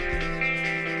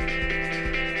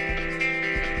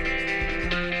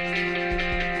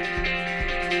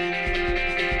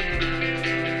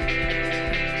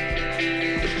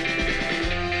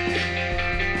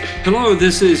Hello,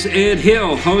 this is Ed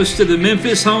Hill, host of the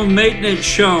Memphis Home Maintenance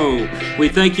Show. We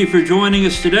thank you for joining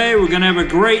us today. We're going to have a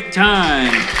great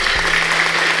time.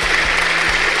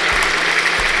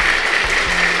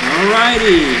 All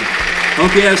righty.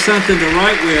 Hope you have something to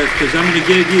write with, because I'm going to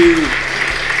give you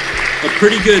a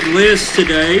pretty good list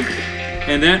today.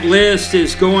 And that list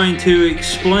is going to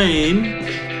explain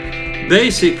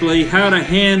basically how to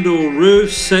handle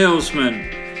roof salesmen.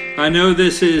 I know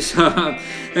this is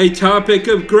a topic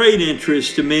of great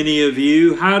interest to many of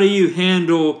you. How do you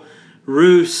handle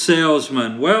roof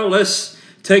salesmen? Well, let's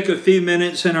take a few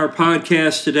minutes in our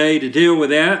podcast today to deal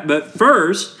with that. But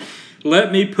first,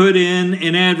 let me put in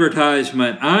an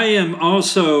advertisement. I am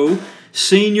also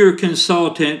senior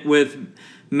consultant with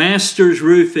Masters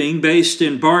Roofing based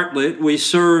in Bartlett. We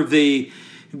serve the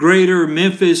greater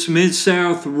Memphis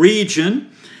Mid-South region.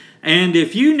 And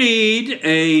if you need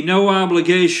a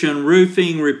no-obligation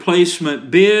roofing replacement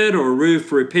bid or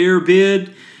roof repair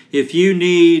bid, if you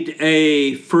need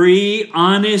a free,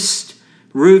 honest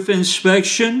roof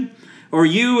inspection, or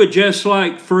you would just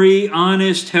like free,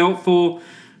 honest, helpful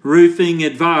roofing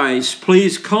advice,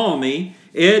 please call me,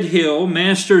 Ed Hill,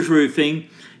 Masters Roofing.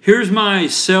 Here's my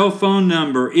cell phone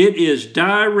number. It is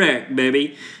direct,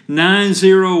 baby,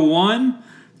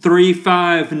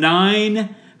 901-359-4165.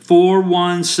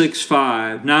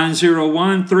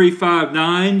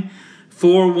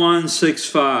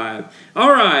 901-359-4165.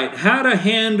 All right, how to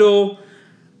handle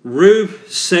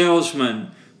roof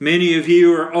salesmen. Many of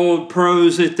you are old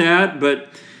pros at that, but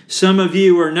some of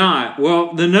you are not.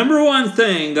 Well, the number one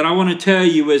thing that I want to tell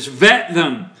you is vet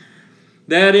them.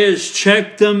 That is,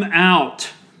 check them out.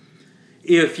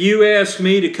 If you ask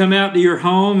me to come out to your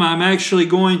home, I'm actually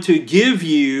going to give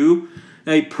you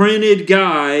a printed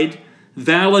guide.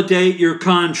 Validate your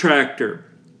contractor.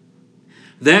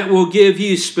 That will give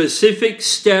you specific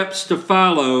steps to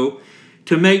follow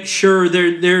to make sure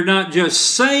they're not just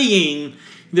saying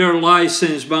they're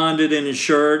licensed, bonded, and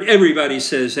insured. Everybody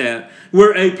says that.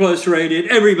 We're A+ rated.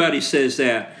 Everybody says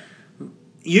that.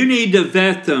 You need to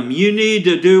vet them. You need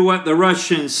to do what the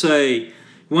Russians say.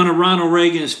 One of Ronald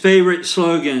Reagan's favorite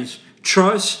slogans,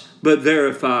 trust but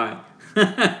verify.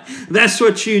 That's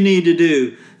what you need to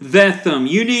do. Vet them.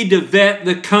 You need to vet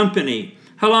the company.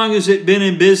 How long has it been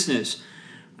in business?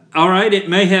 All right, it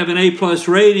may have an A+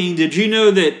 rating. Did you know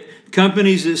that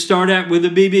companies that start out with a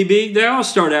BBB, they all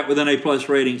start out with an A+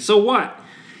 rating? So what?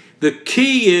 The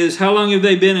key is how long have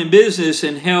they been in business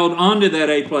and held onto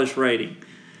that A+ rating?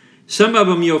 Some of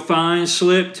them you'll find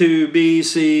slip to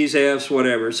B's, C's, F's,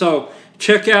 whatever. So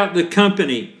check out the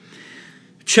company.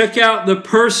 Check out the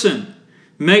person.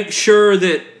 Make sure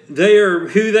that they are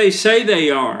who they say they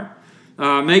are.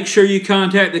 Make sure you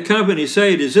contact the company.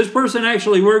 Say, does this person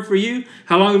actually work for you?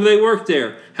 How long have they worked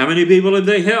there? How many people have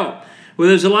they helped? Well,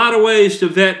 there's a lot of ways to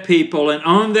vet people. And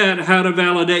on that, how to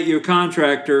validate your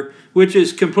contractor, which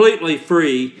is completely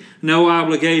free, no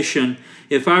obligation.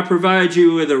 If I provide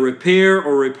you with a repair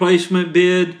or replacement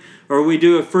bid, or we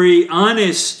do a free,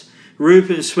 honest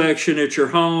roof inspection at your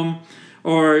home,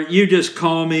 or you just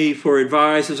call me for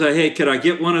advice and say, hey, could I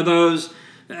get one of those?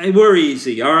 We're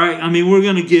easy, all right? I mean, we're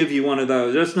going to give you one of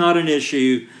those. That's not an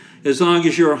issue as long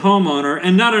as you're a homeowner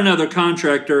and not another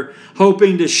contractor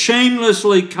hoping to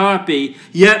shamelessly copy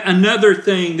yet another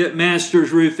thing that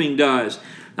Masters Roofing does.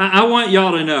 I want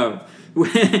y'all to know,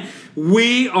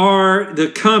 we are the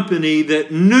company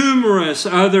that numerous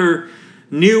other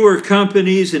newer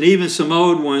companies and even some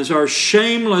old ones are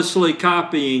shamelessly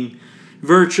copying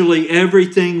virtually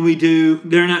everything we do.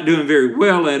 They're not doing very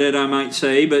well at it, I might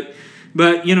say, but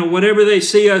you know, whatever they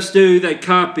see us do, they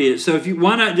copy it. So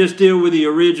why not just deal with the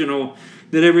original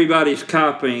that everybody's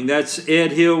copying? That's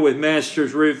Ed Hill with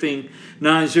Masters Roofing,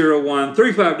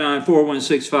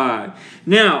 901-359-4165.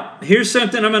 Now, here's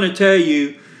something I'm going to tell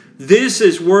you. This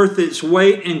is worth its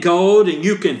weight in gold, and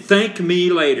you can thank me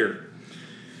later.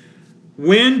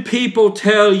 When people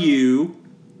tell you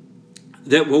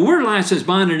that, well, we're licensed,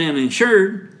 bonded, and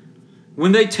insured,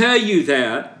 when they tell you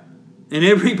that, and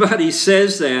everybody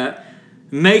says that,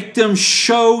 make them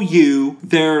show you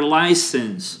their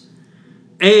license.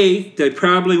 A, they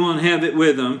probably won't have it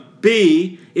with them.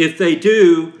 B, if they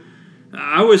do,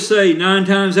 I would say 9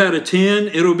 times out of 10,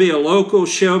 it'll be a local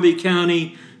Shelby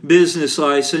County business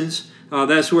license.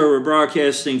 That's where we're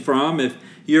broadcasting from. If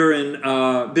you're in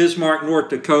Bismarck, North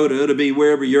Dakota, it'll be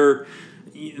wherever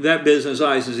that business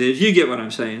license is. You get what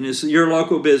I'm saying. It's your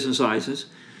local business license.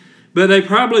 But they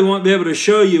probably won't be able to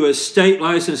show you a state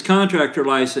licensed contractor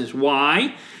license.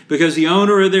 Why? Because the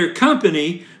owner of their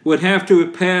company would have to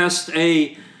have passed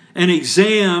an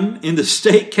exam in the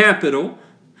state capitol,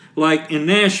 like in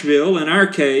Nashville, in our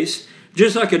case,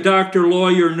 just like a doctor,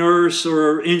 lawyer, nurse,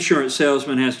 or insurance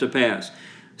salesman has to pass.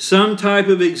 Some type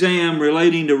of exam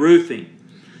relating to roofing.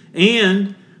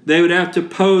 And they would have to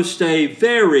post a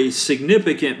very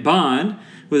significant bond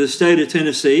with the state of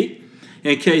Tennessee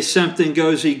in case something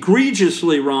goes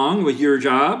egregiously wrong with your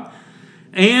job.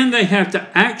 And they have to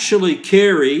actually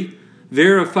carry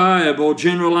verifiable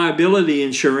general liability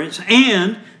insurance,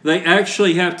 and they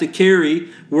actually have to carry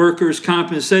workers'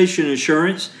 compensation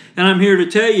insurance. And I'm here to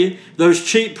tell you, those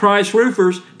cheap price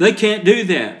roofers, they can't do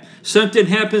that. Something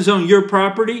happens on your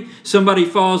property, somebody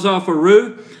falls off a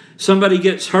roof, somebody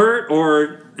gets hurt,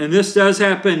 and this does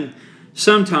happen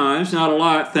sometimes, not a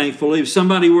lot, thankfully. If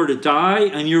somebody were to die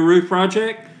on your roof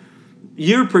project,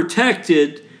 you're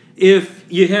protected if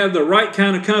you have the right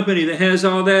kind of company that has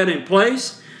all that in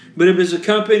place. But if it's a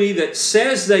company that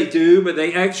says they do, but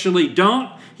they actually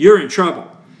don't, you're in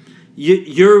trouble.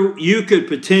 You could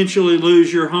potentially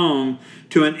lose your home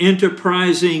to an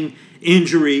enterprising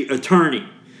injury attorney.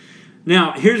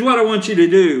 Now, here's what I want you to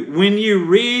do. When you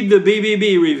read the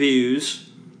BBB reviews,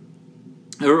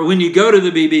 or when you go to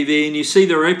the BBB and you see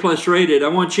they're A+ rated, I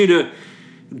want you to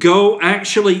go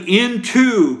actually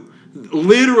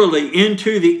literally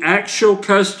into the actual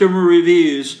customer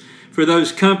reviews for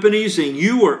those companies, and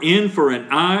you are in for an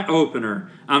eye-opener.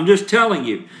 I'm just telling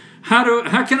you.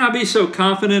 How can I be so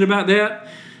confident about that?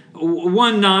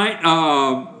 One night,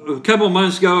 a couple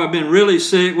months ago, I've been really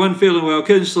sick, wasn't feeling well,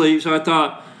 couldn't sleep, so I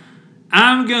thought,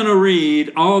 I'm going to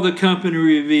read all the company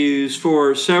reviews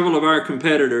for several of our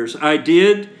competitors. I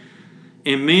did,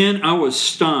 and man, I was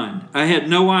stunned. I had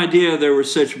no idea there were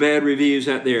such bad reviews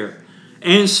out there.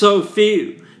 And so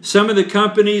few. Some of the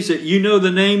companies that you know the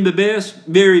name the best,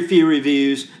 very few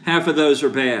reviews. Half of those are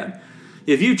bad.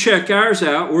 If you check ours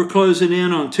out, we're closing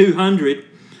in on 200.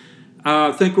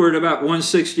 I think we're at about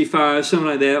 165, something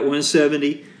like that,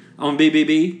 170 on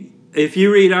BBB. If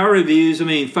you read our reviews,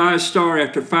 5-star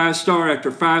after 5-star after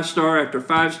 5-star after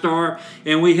 5-star,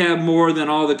 and we have more than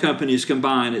all the companies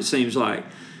combined, it seems like.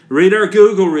 Read our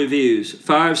Google reviews,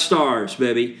 5 stars,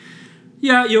 baby.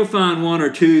 Yeah, you'll find 1 or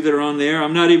 2 that are on there.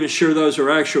 I'm not even sure those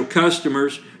are actual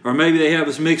customers, or maybe they have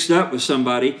us mixed up with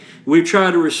somebody. We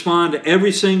try to respond to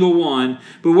every single one,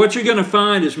 but what you're going to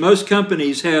find is most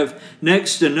companies have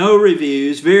next to no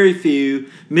reviews, very few.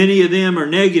 Many of them are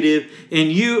negative,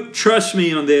 and you, trust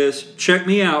me on this, check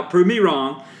me out, prove me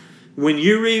wrong. When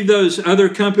you read those other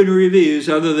company reviews,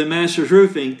 other than Masters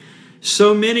Roofing,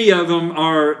 so many of them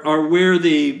are where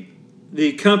the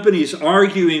company's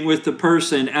arguing with the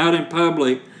person out in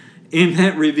public in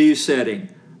that review setting.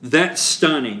 That's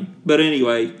stunning. But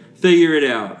anyway, figure it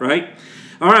out, right?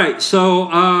 All right, so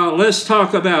let's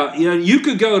talk about, you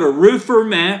could go to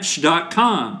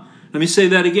roofermatch.com. Let me say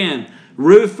that again,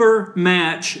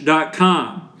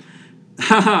 roofermatch.com.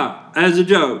 Haha, as a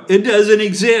joke, it doesn't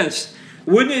exist.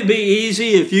 Wouldn't it be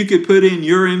easy if you could put in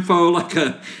your info like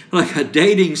a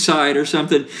dating site or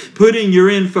something, put in your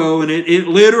info and it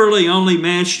literally only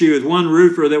matched you with one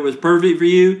roofer that was perfect for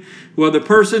you? Well, the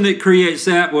person that creates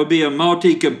that will be a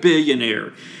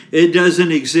multi-billionaire. It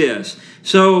doesn't exist.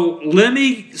 So let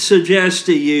me suggest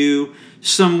to you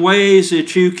some ways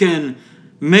that you can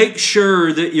make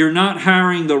sure that you're not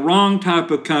hiring the wrong type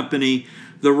of company,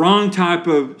 the wrong type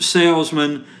of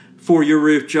salesman for your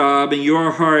roof job, and you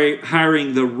are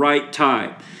hiring the right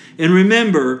type. And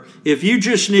remember, if you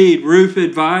just need roof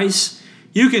advice,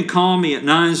 you can call me at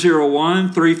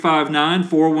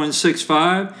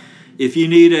 901-359-4165. If you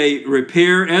need a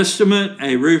repair estimate,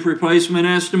 a roof replacement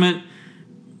estimate,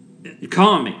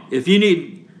 call me. If you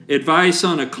need advice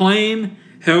on a claim,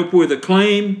 help with a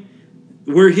claim,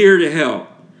 we're here to help.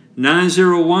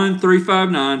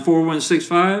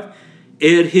 901-359-4165.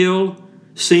 Ed Hill,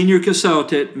 Senior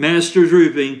Consultant, Masters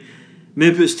Roofing,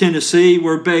 Memphis, Tennessee.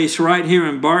 We're based right here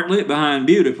in Bartlett behind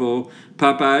beautiful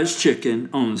Popeye's Chicken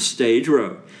on Stage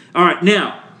Road. All right,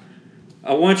 now,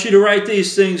 I want you to write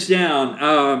these things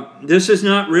down. This is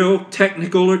not real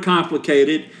technical or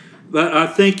complicated, but I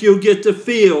think you'll get the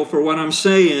feel for what I'm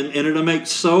saying, and it'll make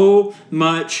so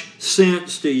much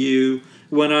sense to you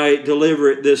when I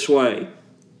deliver it this way.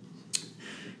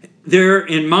 There,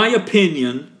 in my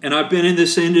opinion, and I've been in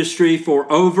this industry for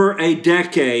over a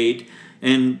decade,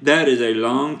 and that is a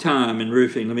long time in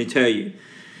roofing, let me tell you.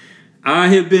 I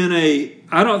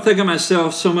don't think of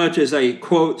myself so much as a,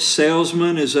 quote,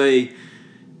 salesman, as a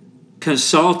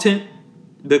consultant,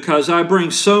 because I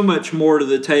bring so much more to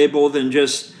the table than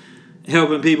just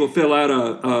helping people fill out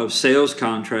a sales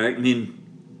contract.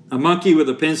 A monkey with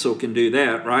a pencil can do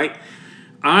that, right?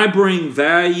 I bring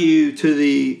value to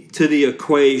the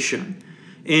equation,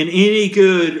 and any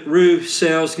good roof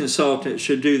sales consultant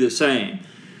should do the same.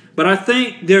 But I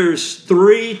think there's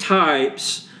 3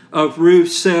 types of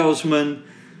roof salesmen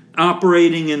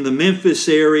operating in the Memphis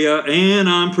area, and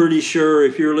I'm pretty sure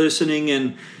if you're listening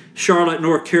in Charlotte,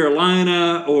 North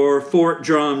Carolina, or Fort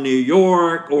Drum, New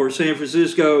York, or San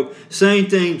Francisco, same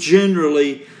thing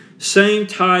generally, same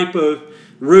type of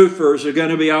roofers are going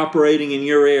to be operating in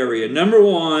your area. Number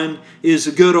 1 is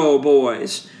the good old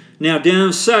boys. Now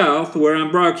down south, where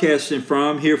I'm broadcasting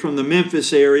from, here from the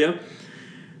Memphis area,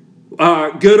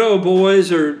 good old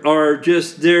boys are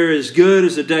just, they're as good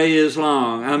as the day is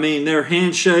long. I mean, their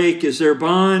handshake is their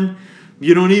bond.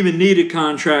 You don't even need a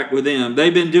contract with them.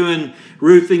 They've been doing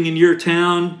roofing in your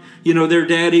town. You know, their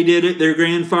daddy did it, their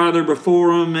grandfather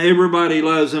before them. Everybody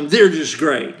loves them. They're just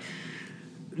great.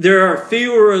 There are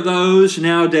fewer of those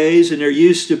nowadays than there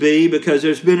used to be because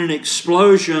there's been an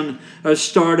explosion of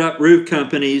startup roof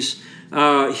companies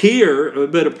here,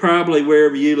 but probably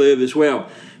wherever you live as well.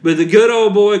 But the good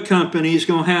old boy company is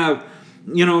going to have,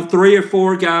 3 or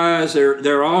 4 guys.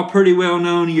 They're all pretty well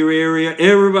known in your area.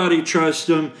 Everybody trusts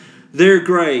them. They're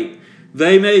great.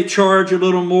 They may charge a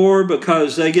little more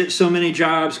because they get so many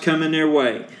jobs coming their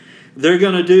way. They're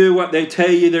going to do what they tell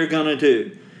you they're going to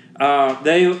do.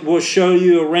 They will show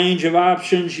you a range of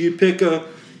options. You pick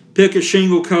a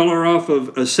shingle color off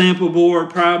of a sample board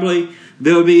probably.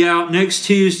 They'll be out next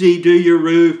Tuesday, do your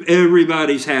roof.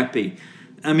 Everybody's happy.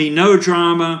 I mean, no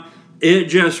drama. It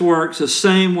just works the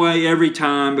same way every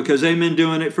time because they've been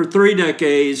doing it for 3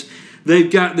 decades. They've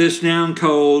got this down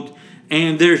cold,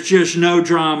 and there's just no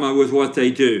drama with what they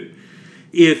do.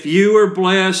 If you are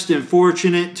blessed and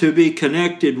fortunate to be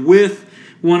connected with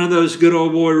one of those good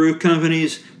old boy roof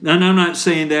companies, and I'm not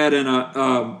saying that in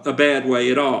a bad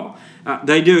way at all.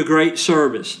 They do a great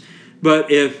service.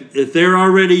 But if they're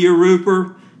already your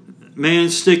roofer, man,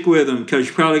 stick with them because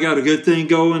you probably got a good thing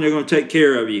going. They're going to take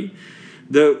care of you.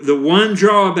 The one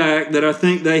drawback that I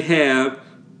think they have,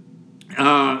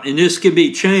 and this can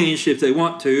be changed if they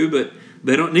want to, but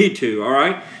they don't need to, all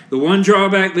right? The one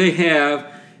drawback they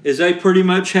have is they pretty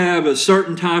much have a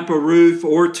certain type of roof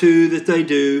or 2 that they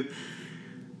do,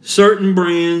 certain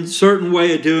brand, certain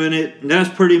way of doing it, and that's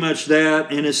pretty much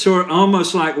that, and it's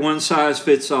almost like one size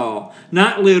fits all.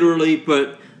 Not literally,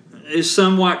 but it's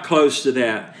somewhat close to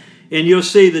that. And you'll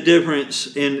see the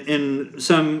difference in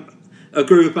a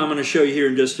group I'm going to show you here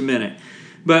in just a minute.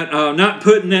 But not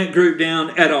putting that group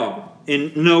down at all,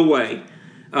 in no way.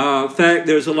 In fact,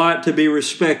 there's a lot to be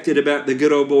respected about the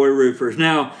good old boy roofers.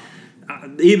 Now,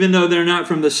 even though they're not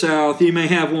from the South, you may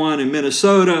have one in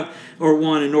Minnesota or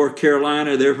one in North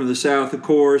Carolina. They're from the South, of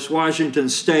course, Washington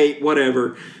State,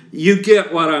 whatever. You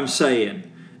get what I'm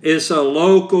saying. It's a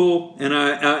local, and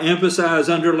I emphasize,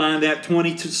 underline that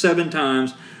 27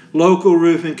 times, local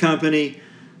roofing company.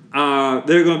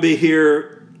 They're going to be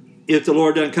here, if the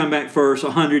Lord doesn't come back first,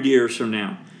 100 years from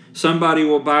now. Somebody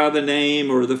will buy the name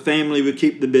or the family will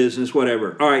keep the business,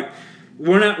 whatever. All right,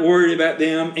 we're not worried about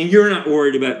them, and you're not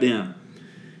worried about them.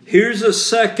 Here's a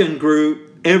second group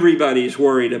everybody's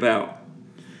worried about.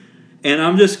 And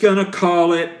I'm just going to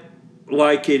call it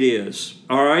like it is.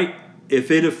 All right?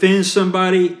 If it offends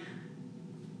somebody,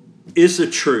 it's the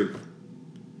truth.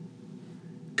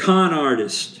 Con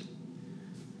artists.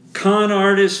 Con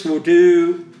artists will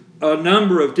do a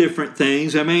number of different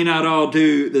things. They may not all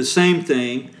do the same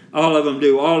thing. All of them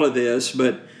do all of this,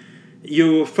 but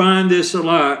you will find this a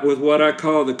lot with what I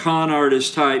call the con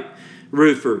artist type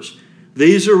roofers.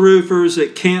 These are roofers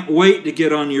that can't wait to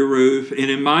get on your roof,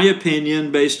 and in my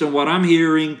opinion, based on what I'm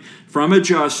hearing from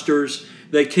adjusters,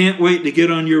 they can't wait to get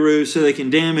on your roof so they can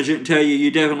damage it and tell you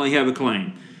definitely have a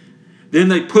claim. Then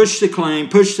they push the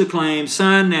claim,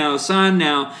 sign now,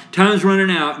 time's running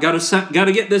out, got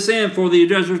to get this in before the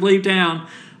adjusters leave town,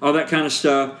 all that kind of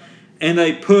stuff. And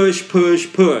they push.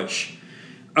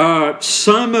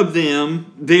 Some of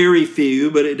them, very few,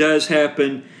 but it does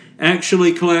happen,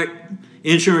 actually collect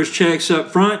insurance checks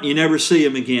up front. You never see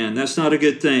them again. That's not a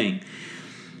good thing.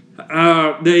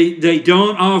 They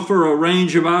don't offer a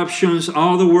range of options.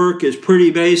 All the work is pretty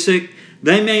basic.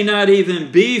 They may not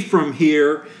even be from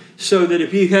here, so that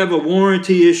if you have a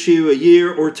warranty issue a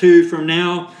year or 2 from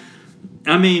now,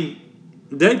 I mean,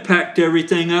 they packed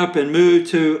everything up and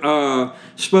moved to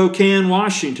Spokane,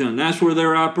 Washington. That's where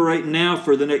they're operating now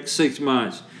for the next 6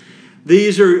 months.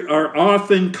 These are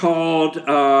often called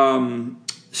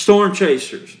storm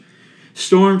chasers.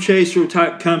 Storm chaser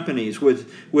type companies with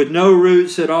no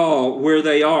roots at all where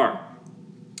they are.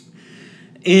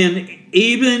 And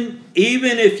even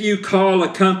if you call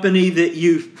a company that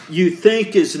you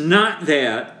think is not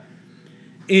that,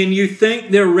 and you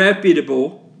think they're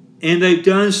reputable, and they've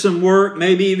done some work,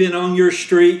 maybe even on your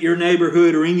street, your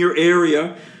neighborhood, or in your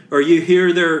area, or you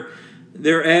hear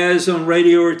their ads on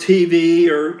radio or TV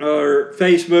or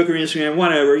Facebook or Instagram,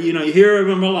 whatever. You hear of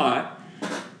them a lot.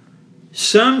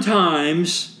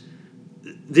 Sometimes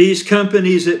these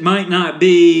companies that might not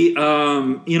be,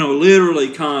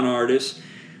 literally con artists,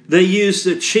 they use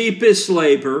the cheapest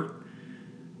labor.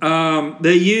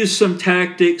 They use some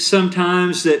tactics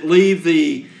sometimes that leave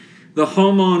the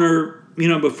homeowner,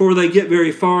 before they get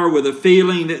very far, with a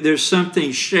feeling that there's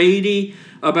something shady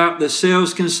about the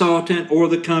sales consultant or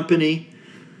the company.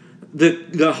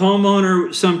 The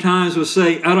homeowner sometimes will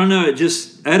say, I don't know, it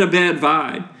just had a bad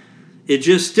vibe. It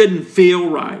just didn't feel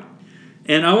right.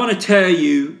 And I want to tell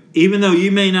you, even though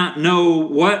you may not know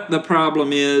what the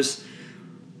problem is,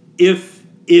 if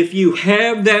you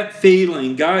have that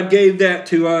feeling, God gave that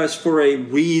to us for a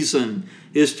reason,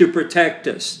 is to protect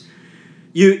us.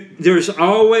 There's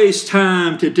always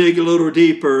time to dig a little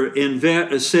deeper and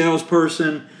vet a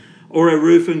salesperson or a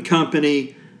roofing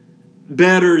company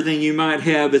better than you might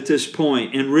have at this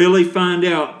point, and really find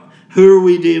out, who are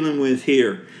we dealing with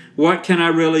here? What can I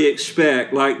really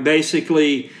expect? Like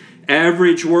basically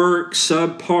average work,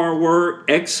 subpar work,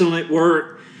 excellent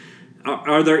work.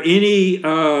 Are there any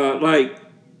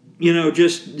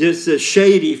just the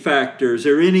shady factors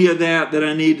or any of that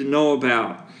I need to know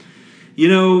about?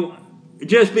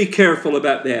 Just be careful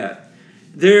about that.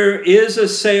 There is a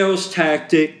sales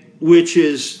tactic which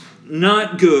is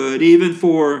not good,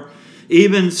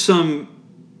 even some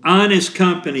honest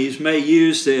companies may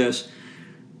use this.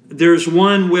 There's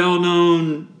one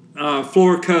well-known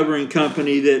floor covering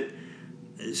company that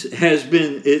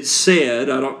it's said,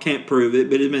 can't prove it,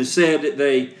 but it's been said that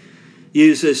they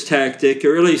use this tactic,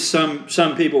 or at least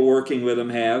some people working with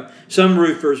them have. Some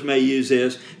roofers may use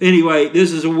this. Anyway,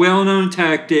 this is a well-known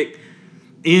tactic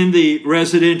in the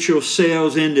residential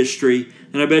sales industry,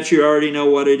 and I bet you already know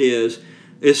what it is.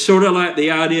 It's sort of like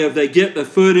the idea of they get the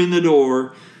foot in the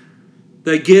door,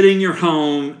 they get in your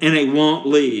home, and they won't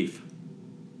leave.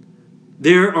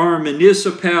 There are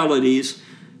municipalities,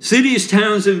 cities,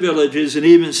 towns, and villages, and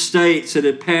even states that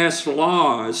have passed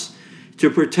laws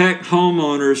to protect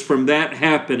homeowners from that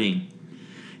happening.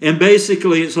 And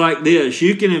basically it's like this.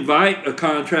 You can invite a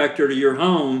contractor to your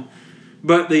home,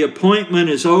 but the appointment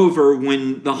is over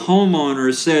when the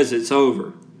homeowner says it's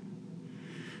over.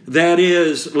 That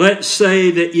is, let's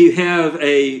say that you have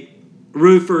a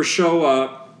roofer show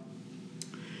up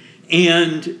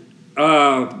and,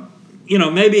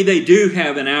 maybe they do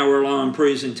have an hour-long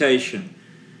presentation,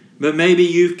 but maybe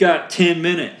you've got 10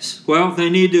 minutes. Well, they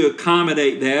need to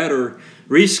accommodate that or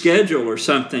reschedule or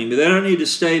something, but they don't need to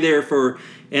stay there for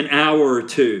an hour or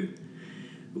two.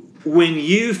 When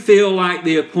you feel like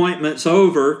the appointment's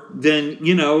over, then,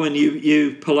 and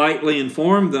you politely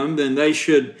inform them, then they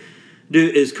should do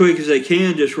as quick as they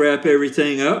can, just wrap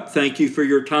everything up. Thank you for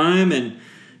your time. And,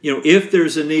 if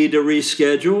there's a need to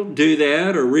reschedule, do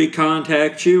that, or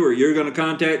recontact you, or you're going to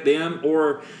contact them,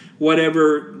 or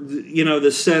whatever,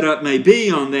 the setup may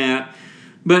be on that.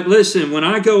 But listen, when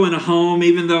I go in a home,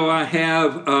 even though I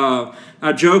have,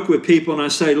 I joke with people and I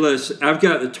say, listen, I've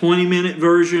got the 20-minute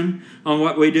version on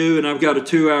what we do, and I've got a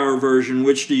 2-hour version.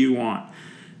 Which do you want?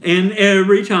 And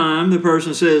every time the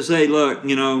person says, hey, look,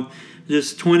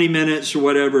 just 20 minutes or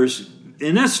whatever,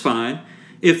 and that's fine.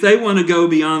 If they want to go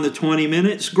beyond the 20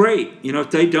 minutes, great. If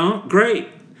they don't, great.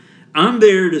 I'm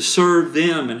there to serve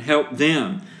them and help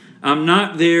them. I'm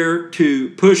not there to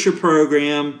push a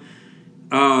program,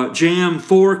 jam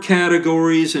 4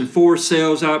 categories and 4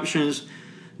 sales options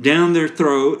down their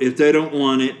throat if they don't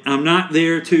want it. I'm not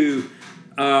there to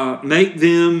make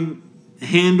them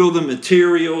handle the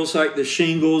materials like the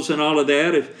shingles and all of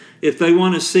that. If they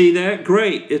want to see that,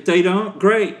 great. If they don't,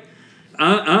 great.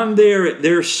 I'm there at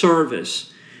their service.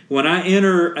 When I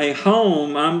enter a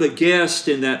home, I'm the guest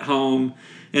in that home,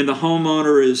 and the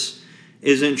homeowner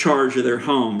is in charge of their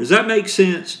home. Does that make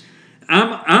sense?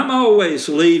 I'm always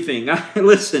leaving.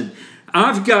 Listen,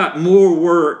 I've got more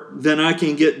work than I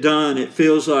can get done, it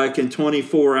feels like, in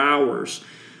 24 hours.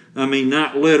 I mean,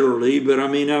 not literally, but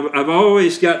I've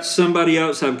always got somebody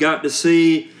else I've got to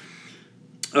see,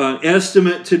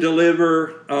 estimate to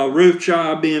deliver, a roof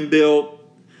job being built,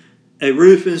 a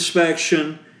roof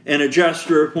inspection, an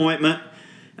adjuster appointment.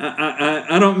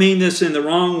 I don't mean this in the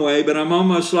wrong way, but I'm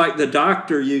almost like the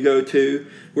doctor you go to,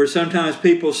 where sometimes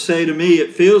people say to me,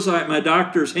 it feels like my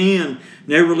doctor's hand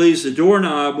never leaves the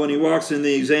doorknob when he walks in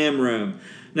the exam room.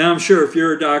 Now, I'm sure if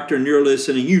you're a doctor and you're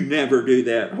listening, you never do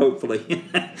that, hopefully.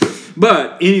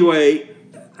 But anyway,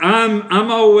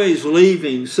 I'm always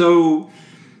leaving. So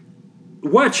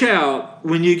watch out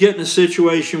when you get in a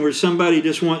situation where somebody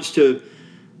just wants to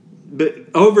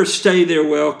overstay their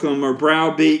welcome or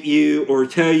browbeat you or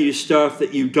tell you stuff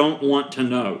that you don't want to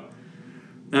know.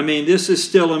 I mean, this is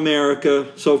still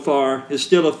America so far. It's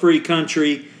still a free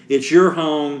country. It's your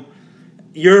home.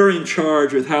 You're in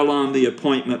charge with how long the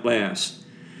appointment lasts.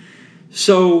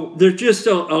 So there's just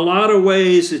a lot of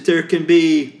ways that there can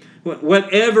be,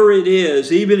 whatever it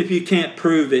is, even if you can't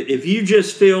prove it, if you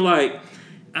just feel like,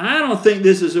 I don't think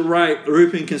this is the right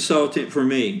roofing consultant for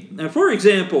me. Now, for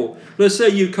example, let's say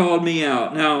you called me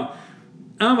out. Now,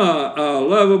 I'm a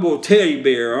lovable teddy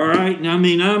bear, all right? Now, I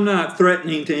mean, I'm not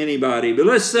threatening to anybody, but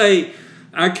let's say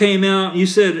I came out and you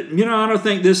said, I don't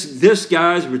think this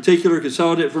guy's a particular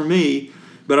consultant for me,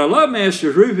 but I love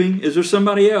Masters Roofing. Is there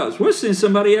somebody else? We'll send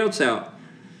somebody else out,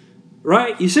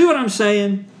 right? You see what I'm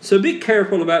saying? So be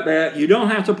careful about that. You don't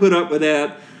have to put up with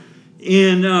that.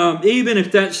 And even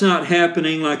if that's not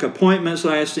happening, like appointments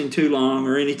lasting too long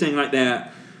or anything like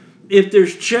that, if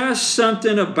there's just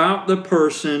something about the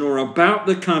person or about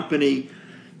the company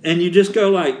and you just go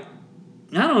like,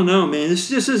 I don't know, man, this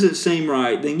just doesn't seem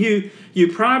right, then you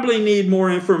probably need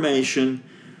more information,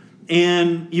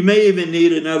 and you may even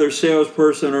need another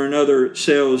salesperson or another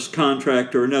sales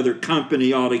contract or another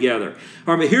company altogether.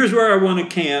 All right, but here's where I want to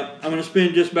camp. I'm going to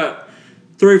spend just about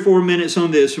 3 or 4 minutes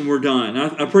on this and we're done. I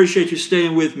appreciate you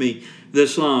staying with me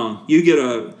this long. You get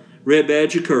a red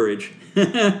badge of courage.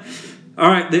 All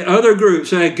right, the other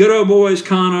groups, I had good old boys,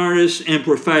 con artists, and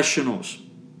professionals.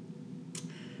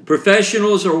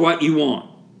 Professionals are what you want.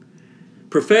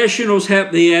 Professionals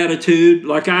have the attitude,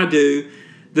 like I do,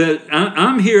 that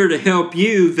I'm here to help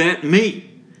you vet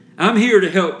me. I'm here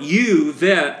to help you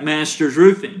vet Masters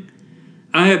Roofing.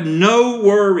 I have no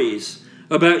worries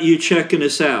about you checking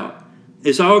us out.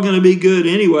 It's all going to be good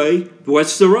anyway.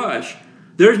 What's the rush?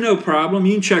 There's no problem.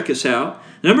 You can check us out.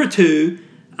 Number 2,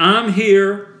 I'm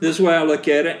here, this is the way I look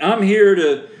at it, I'm here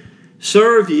to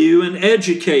serve you and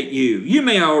educate you. You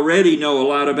may already know a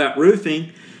lot about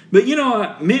roofing, but you know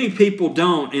what? Many people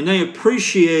don't, and they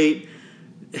appreciate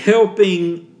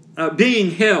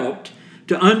being helped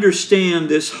to understand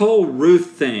this whole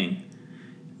roof thing.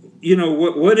 You know,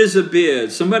 what is a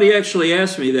bid? Somebody actually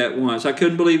asked me that once. I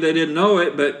couldn't believe they didn't know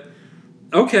it, but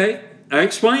okay, I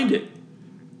explained it.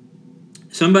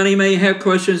 Somebody may have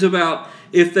questions about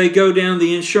if they go down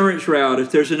the insurance route,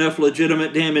 if there's enough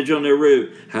legitimate damage on their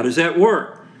roof. How does that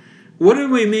work? What do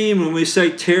we mean when we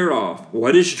say tear off?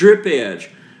 What is drip edge?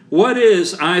 What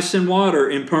is ice and water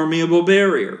impermeable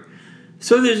barrier?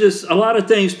 So there's just a lot of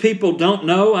things people don't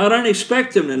know. I don't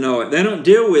expect them to know it. They don't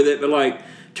deal with it but like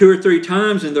 2 or 3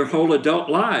 times in their whole adult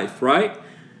life, right?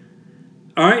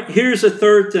 All right, here's the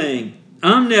third thing.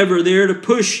 I'm never there to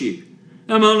push you.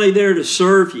 I'm only there to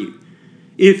serve you.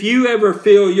 If you ever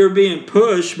feel you're being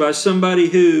pushed by somebody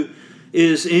who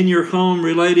is in your home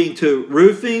relating to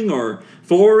roofing or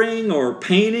flooring or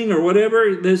painting or whatever,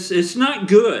 it's not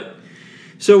good.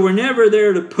 So we're never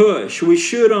there to push. We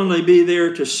should only be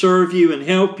there to serve you and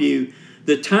help you.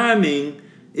 The timing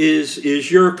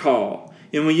is your call.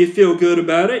 And when you feel good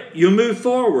about it, you'll move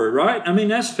forward, right? I mean,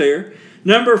 that's fair.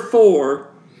 Number 4,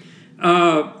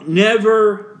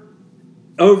 never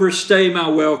overstay my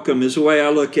welcome is the way I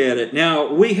look at it.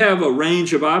 Now, we have a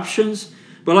range of options,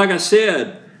 but like I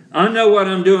said, I know what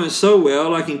I'm doing so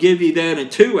well, I can give you that in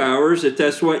 2 hours if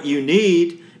that's what you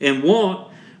need and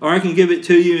want, or I can give it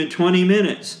to you in 20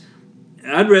 minutes.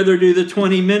 I'd rather do the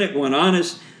 20-minute one,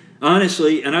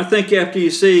 honestly, and I think after you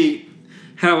see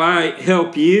how I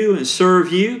help you and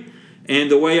serve you and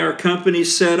the way our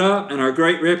company's set up and our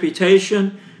great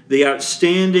reputation, the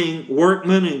outstanding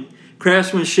workmen and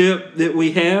craftsmanship that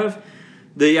we have,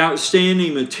 the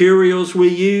outstanding materials we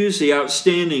use, the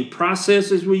outstanding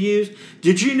processes we use.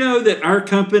 Did you know that our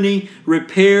company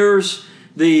repairs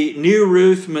the new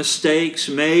roof mistakes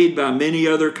made by many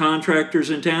other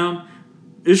contractors in town?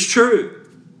 It's true.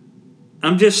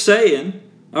 I'm just saying.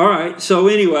 All right, so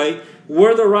anyway,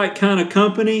 we're the right kind of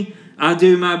company. I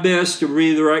do my best to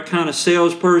be the right kind of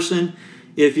salesperson.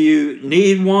 If you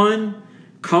need one,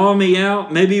 call me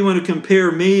out. Maybe you want to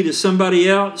compare me to somebody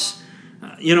else.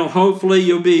 Hopefully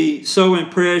you'll be so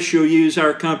impressed you'll use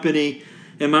our company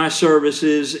and my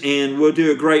services, and we'll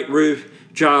do a great roof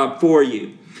job for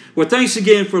you. Well, thanks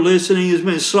again for listening. It's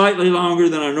been slightly longer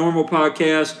than our normal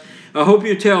podcast. I hope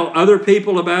you tell other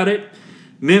people about it.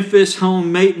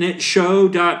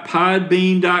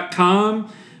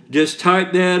 MemphisHomeMaintenanceShow.podbean.com. Just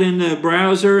type that in the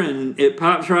browser and it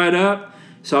pops right up.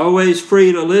 It's always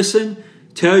free to listen.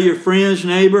 Tell your friends,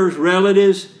 neighbors,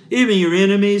 relatives, even your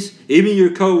enemies, even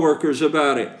your co-workers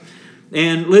about it.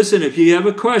 And listen, if you have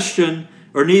a question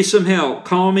or need some help,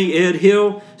 call me, Ed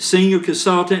Hill, Senior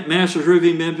Consultant, Masters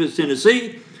Roofing, Memphis,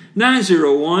 Tennessee,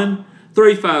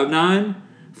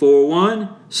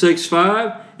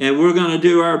 901-359-4165. and we're going to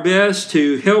do our best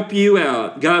to help you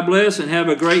out. God bless and have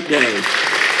a great day.